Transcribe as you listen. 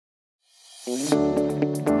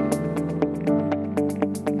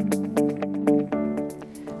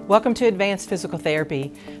Welcome to Advanced Physical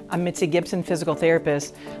Therapy. I'm Mitzi Gibson, physical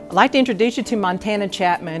therapist. I'd like to introduce you to Montana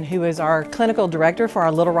Chapman, who is our clinical director for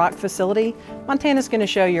our Little Rock facility. Montana's going to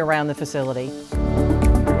show you around the facility.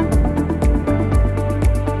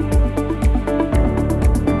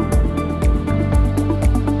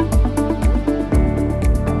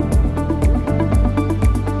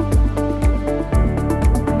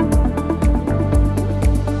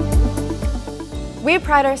 We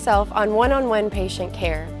pride ourselves on one-on-one patient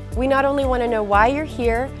care. We not only want to know why you're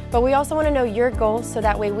here, but we also want to know your goals so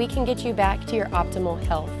that way we can get you back to your optimal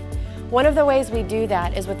health. One of the ways we do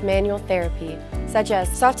that is with manual therapy, such as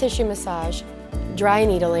soft tissue massage, dry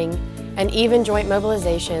needling, and even joint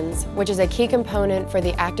mobilizations, which is a key component for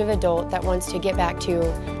the active adult that wants to get back to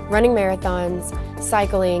running marathons,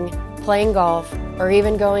 cycling, playing golf, or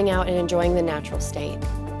even going out and enjoying the natural state.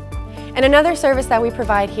 And another service that we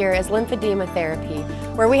provide here is lymphedema therapy,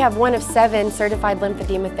 where we have one of 7 certified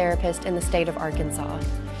lymphedema therapists in the state of Arkansas.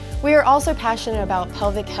 We are also passionate about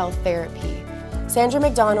pelvic health therapy. Sandra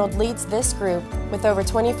McDonald leads this group with over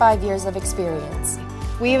 25 years of experience.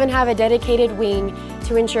 We even have a dedicated wing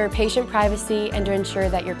to ensure patient privacy and to ensure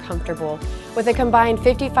that you're comfortable. With a combined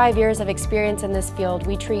 55 years of experience in this field,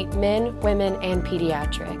 we treat men, women, and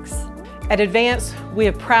pediatrics. At Advance, we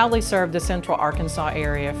have proudly served the Central Arkansas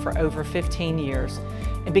area for over 15 years.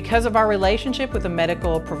 And because of our relationship with the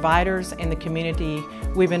medical providers and the community,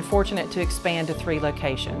 we've been fortunate to expand to 3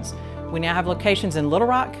 locations. We now have locations in Little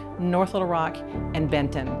Rock, North Little Rock, and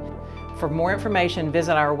Benton. For more information,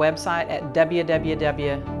 visit our website at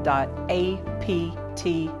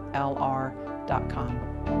www.aptlr.com.